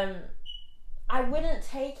 I wouldn't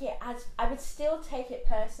take it as, I would still take it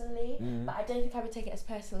personally, but I don't think I would take it as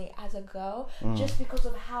personally as a girl, just because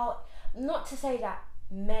of how, not to say that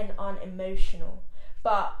men aren't emotional,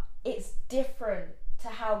 but it's different to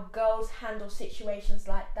how girls handle situations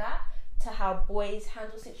like that to how boys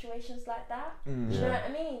handle situations like that. Do you know what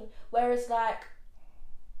I mean? Whereas like,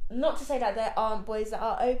 not to say that there aren't boys that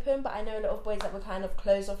are open, but I know a lot of boys that were kind of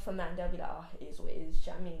closed off from that, and they'll be like, oh, it is what it is.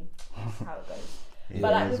 Do you know what I mean? That's how it goes.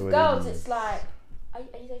 But like with girls, it's like, are you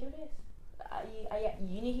taking this?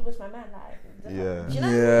 You knew he was my man. Like, do you know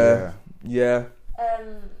what I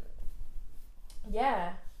mean?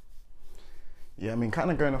 Yeah. Yeah, I mean,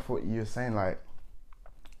 kind of going off what you were saying, like,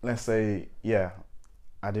 let's say,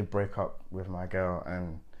 I did break up with my girl,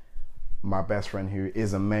 and my best friend, who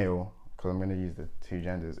is a male, because I'm going to use the two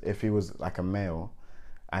genders, if he was like a male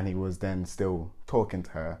and he was then still talking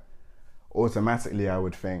to her, automatically I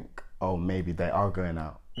would think, oh, maybe they are going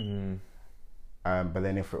out. But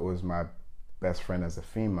then if it was my best friend as a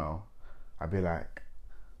female, I'd be like,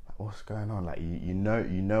 what's going on? Like you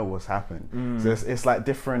know what's happened. So it's like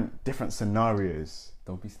different scenarios.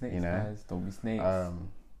 Don't be snakes, you know? guys. Don't be snakes.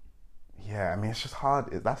 Yeah, I mean, it's just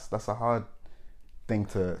hard. That's a hard thing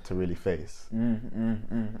to really face.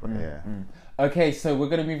 Yeah. Okay, so we're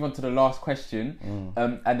gonna move on to the last question.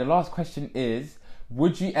 And the last question is: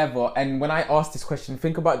 would you ever? And when I ask this question,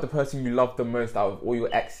 think about the person you love the most out of all your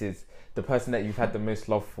exes, the person that you've had the most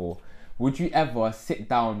love for. Would you ever sit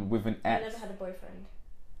down with an ex? I never had a boyfriend.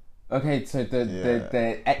 Okay, so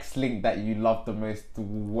the ex-link that you love the most,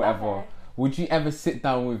 whatever. Okay. Would you ever sit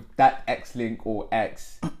down with that ex-link or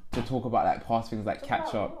ex to talk about like past things, like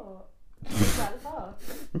catch up?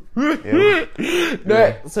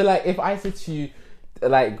 No, so like if I said to you,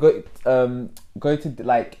 like go to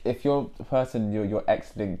like if you're the person your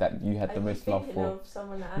ex-link that you had the most love for. Of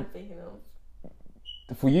someone that I'm thinking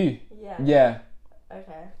of. For you? Yeah. Yeah.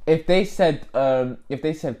 Okay. If they said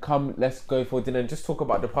come, let's go for dinner and just talk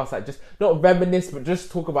about the past, like just not reminisce, but just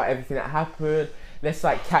talk about everything that happened. Let's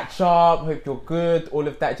like catch up. Hope you're good. All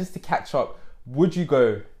of that, just to catch up. Would you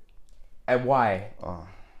go, and why? Oh.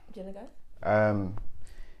 Do you wanna go?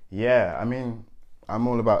 Yeah. I mean, I'm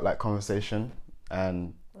all about like conversation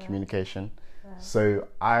and communication. Right. So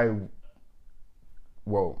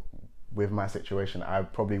with my situation, I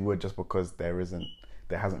probably would, just because there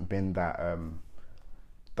hasn't been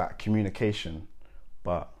that communication.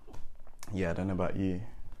 But yeah, I don't know about you.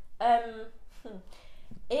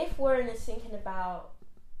 If we're thinking about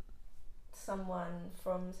someone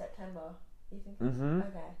from September, you think?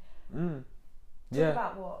 Okay. Talk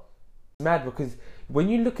about what? Mad, because when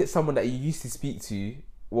you look at someone that you used to speak to,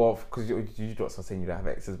 well, because you don't start saying you don't have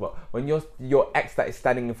exes, but when your ex that is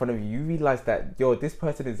standing in front of you, you realise that this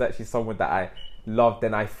person is actually someone that I loved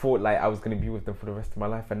and I thought like I was going to be with them for the rest of my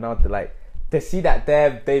life, and now they're like, they see that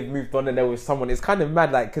they've moved on and they're with someone. It's kind of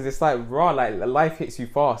mad, like, because it's like raw, like life hits you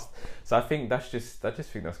fast. So I think I just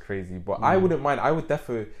think that's crazy. But I wouldn't mind. I would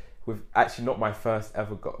definitely, with actually not my first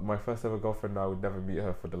ever girlfriend. I would never meet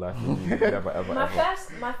her for the life of me. Never ever.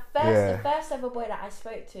 The first ever boy that I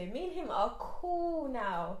spoke to. Me and him are cool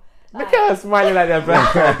now. Like, look at her smiling like that,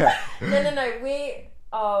 bro. No. We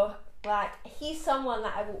are like, he's someone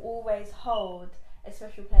that I will always hold a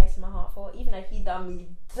special place in my heart for, even though he done me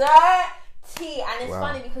dirty. And it's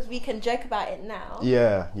funny because we can joke about it now.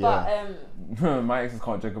 Yeah. But my exes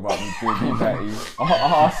can't joke about me doing me dirty.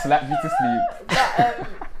 I'll slap you to sleep.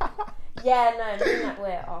 But me and that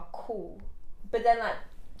boy are cool. But then like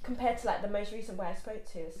compared to like the most recent boy I spoke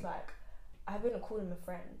to, it's like I wouldn't call him a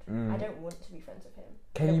friend. I don't want to be friends with him.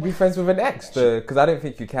 Can you be friends with an ex though? Because I don't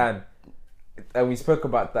think you can. And we spoke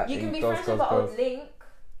about that. You can be friends with an old link.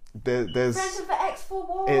 There's friends with the ex for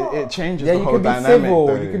what? It changes the whole dynamic.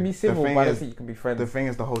 You can be civil, but I don't think you can be friends. The thing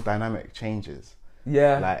is, the whole dynamic changes.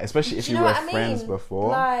 Yeah. Like, especially if you were friends before.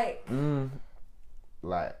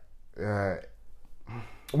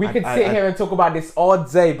 We could sit here and talk about this all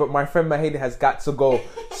day, but my friend Maheda has got to go.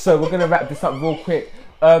 So we're going to wrap this up real quick.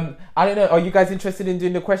 I don't know, are you guys interested in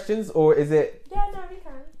doing the questions, or is it... Yeah, no, we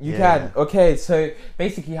can. You can? Okay, so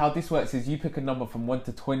basically how this works is you pick a number from 1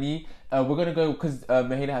 to 20. We're going to go, because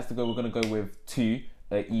Maheda has to go, we're going to go with 2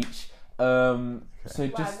 each. So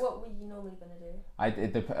just... What were you normally going to do?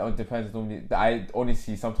 It depends normally. I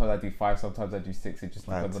honestly, sometimes I do 5, sometimes I do 6. It just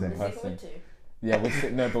depends on the person. Yeah, we're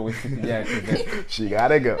sitting there, but we're sitting. Yeah, she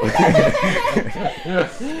gotta go.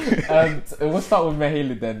 We'll start with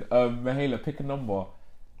Mahela then. Mahela, pick a number.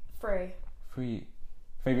 3. 3.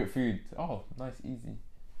 Favorite food? Oh, nice, easy.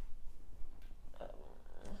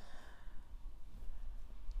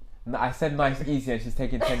 No, I said nice, easy, and she's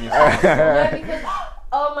taking 10 years. No, because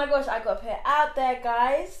oh my gosh, I got to put it out there,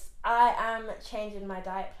 guys. I am changing my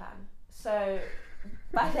diet plan. So.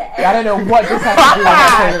 By the end, I don't know what this has to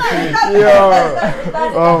do with my favorite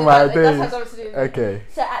food. Oh my days. Okay.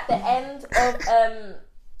 So at the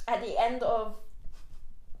end of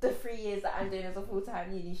the 3 years that I'm doing as a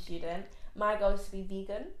full-time uni student, my goal is to be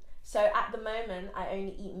vegan. So at the moment, I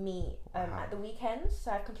only eat meat at the weekends.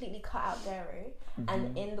 So I've completely cut out dairy,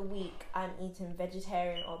 and in the week I'm eating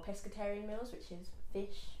vegetarian or pescatarian meals, which is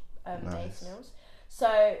fish based meals.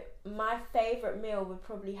 So my favorite meal would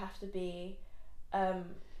probably have to be a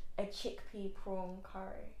chickpea prawn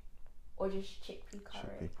curry, or just chickpea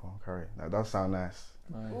curry. Chickpea prawn curry. That does sound nice.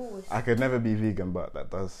 Ooh, I could never be vegan, but that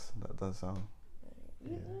does sound.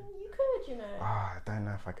 You could, you know. I don't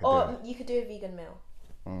know if I could. Or you could do a vegan meal,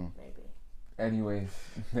 maybe. Anyways,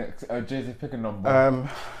 next, Joseph, pick a number.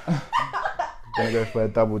 Gonna go for a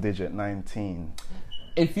double digit, 19.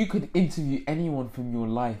 If you could interview anyone from your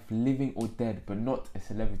life, living or dead, but not a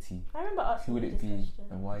celebrity, I remember asking who would you it this be question.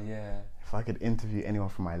 and why? Yeah, If I could interview anyone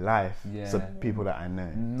from my life, Yeah. so people that I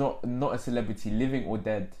know. not a celebrity, living or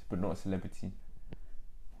dead, but not a celebrity.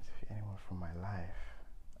 Interview anyone from my life.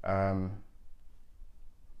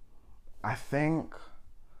 I think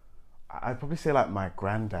I'd probably say like my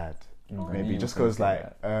granddad. Maybe just because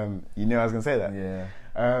like you knew I was gonna say that. Yeah.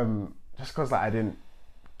 Just because like I didn't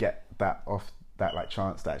get that like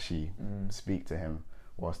chance to actually speak to him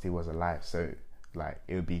whilst he was alive. So like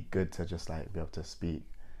it would be good to just like be able to speak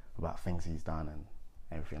about things he's done and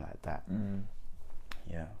everything like that.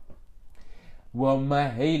 Yeah. Well, my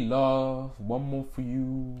hey love, one more for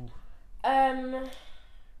you. 7.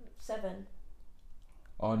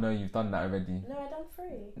 Oh no, you've done that already. No, I done 3.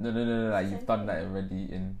 No, like Same you've done that thing. already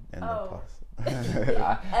in. In Oh. the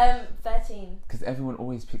past. 13. Because everyone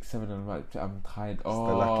always picks 7 and I'm like, I'm tired. the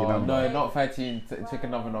lucky number. No, not 13. Pick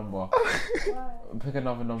another number. Why? Pick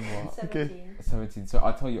another number. 17. 17. So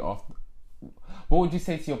I'll tell you after. What would you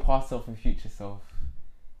say to your past self and future self?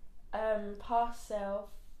 Past self,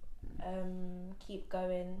 keep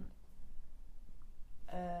going.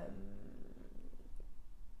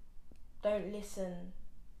 Don't listen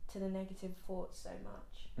to the negative thoughts so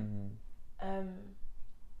much.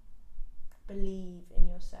 Believe in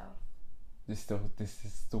yourself. This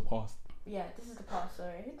is still past. Yeah, this is the past,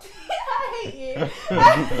 sorry. I hate you.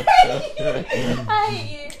 I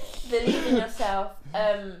hate you. Believe in yourself.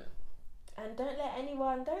 And don't let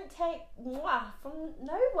anyone, don't take mwah from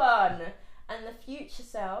no one. And the future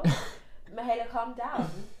self, Mahela, calm down.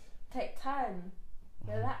 Take time.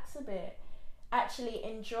 Relax a bit. Actually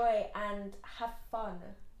enjoy and have fun.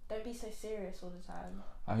 Don't be so serious all the time.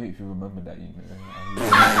 I hope you remember that, you know.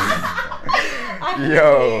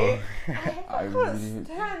 Yo. I can't really-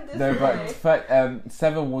 stand this No, guy. but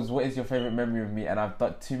 7 was what is your favourite memory of me, and I've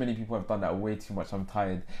done too many people have done that way too much. I'm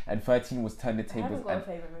tired. And 13 was turn the I tables. haven't got a And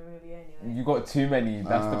favourite memory of you anyway. you got too many.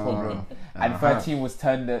 That's the problem. And 13 was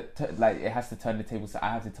like it has to turn the tables. So I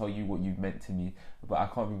have to tell you what you meant to me, but I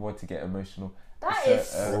can't be bothered to get emotional. That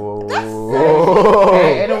So, is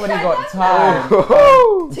Hey, anybody got time?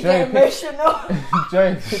 to get emotional.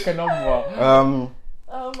 Joey, pick a number.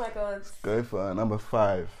 Oh my god. Go for number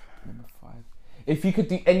 5. Number 5. If you could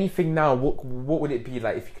do anything now, what would it be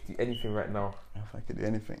like? If you could do anything right now, If I could do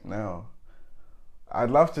anything now, I'd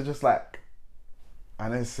love to just like, I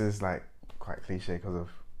know this is like quite cliche because of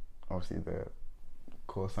obviously the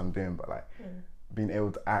course I'm doing, but like being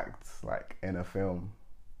able to act like in a film,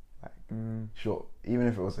 like short, even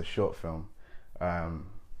if it was a short film,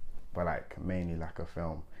 but like mainly like a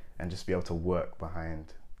film, and just be able to work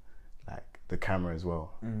behind like the camera as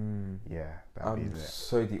well. Yeah, that'd be I'm it.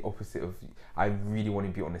 so the opposite of. I really want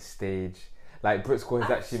to be on a stage. Like Brit School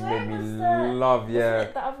has actually made me Wasn't it love. Yeah.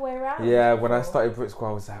 the other way around? Yeah, when I before? started Brit School,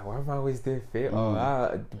 I was like, why am I always doing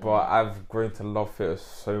theatre? But I've grown to love theatre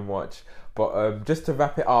so much. But just to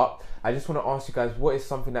wrap it up, I just want to ask you guys, what is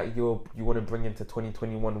something that you want to bring into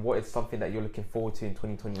 2021? What is something that you're looking forward to in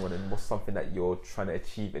 2021? And what's something that you're trying to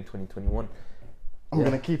achieve in 2021? I'm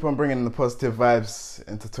going to keep on bringing the positive vibes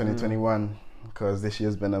into 2021 because this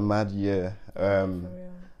year's been a mad year. For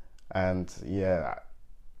real. And yeah,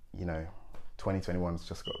 you know, 2021's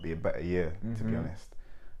just got to be a better year, to be honest.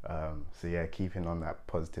 So yeah, keeping on that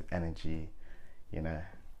positive energy, you know,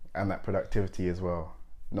 and that productivity as well.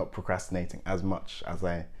 Not procrastinating as much as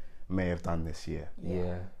I may have done this year.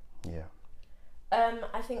 Yeah.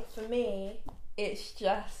 I think for me, it's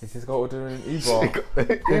just. This has got order an Uber.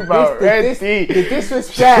 The The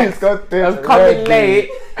disrespect of coming ready. late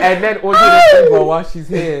and then ordering an Uber while she's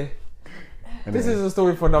here. This is a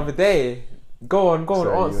story for another day. Go on, Sorry, you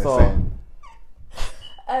were answer. saying.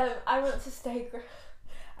 I want to stay.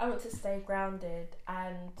 I want to stay grounded,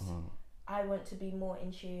 and I want to be more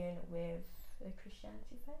in tune with the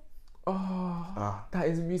Christianity faith. Oh, that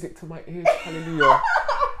is music to my ears. Hallelujah.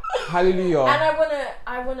 Hallelujah. And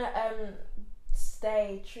I wanna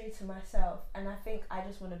stay true to myself, and I think I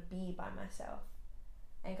just wanna be by myself.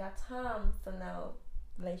 Ain't got time for no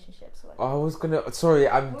relationships. Or I was gonna. Sorry,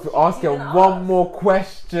 I'm What you asking gonna one ask? more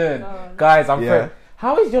question, Oh, guys. Yeah.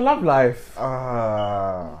 How is your love life?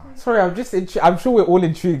 Sorry, I'm just. I'm sure we're all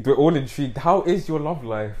intrigued. How is your love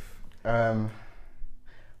life?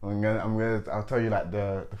 I'll tell you like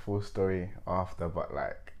the full story after, but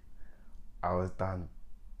like I was done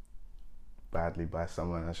badly by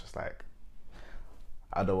someone that's just like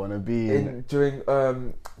I don't want to be in During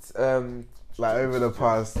like over the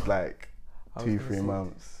past like I was 2-3 gonna say-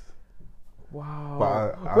 months. Wow.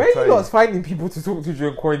 But Where are tell you guys finding people to talk to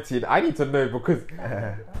during quarantine? I need to know because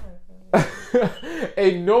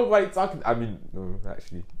Ain't nobody talking. I mean, no,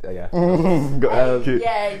 actually, yeah.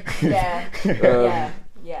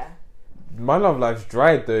 Yeah. My love life's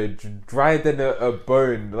dry though, drier than a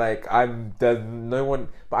bone. Like there's no one.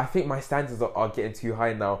 But I think my standards are getting too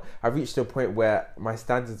high now. I reached a point where my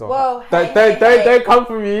standards are. Well, don't come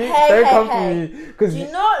for me. Don't come for me. Because do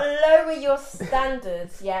not lower your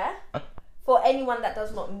standards, yeah, for anyone that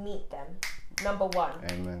does not meet them. Number one.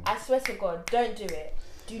 Amen. I swear to God, don't do it.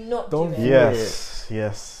 Do not Don't do do it.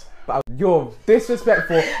 Yes. But you're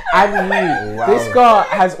disrespectful and rude. Wow. This girl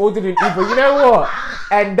has ordered an Uber. You know what?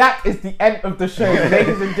 And that is the end of the show,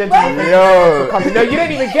 ladies and gentlemen. Yo. No, you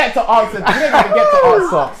don't even get to answer. You don't even get to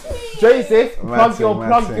answer. Joseph, plug your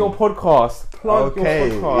podcast. Plug your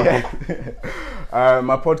podcast. Yeah.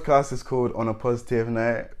 My podcast is called On a Positive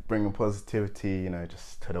Note, bringing positivity,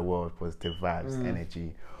 just to the world, positive vibes,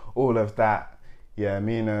 energy, all of that. Yeah,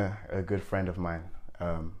 me and a good friend of mine.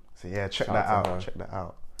 So yeah, check that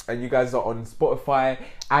out. And you guys are on Spotify,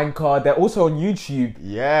 Anchor. They're also on YouTube.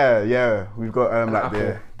 Yeah. We've got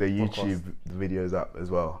Apple the YouTube videos up as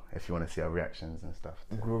well if you want to see our reactions and stuff.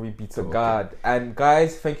 Glory be to God. And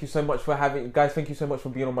guys, thank you so much for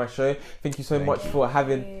being on my show. Thank you so much for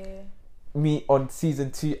having me on season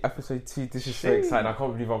 2, episode 2. This is so exciting. I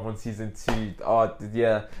can't believe I'm on season 2.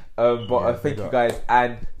 Thank you guys,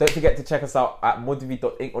 and don't forget to check us out at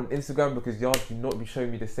modivi.inc on Instagram, because y'all do not be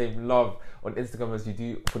showing me the same love on Instagram as you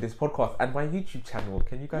do for this podcast, and my YouTube channel.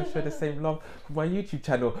 Can you guys show the same love for my YouTube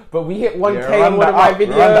channel? But we hit 1K on one of my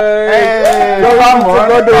videos.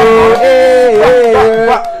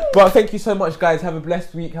 But thank you so much, guys. Have a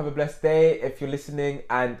blessed week. Have a blessed day if you're listening,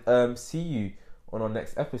 and see you on our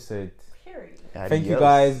next episode. Period. Thank you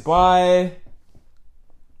guys. Bye.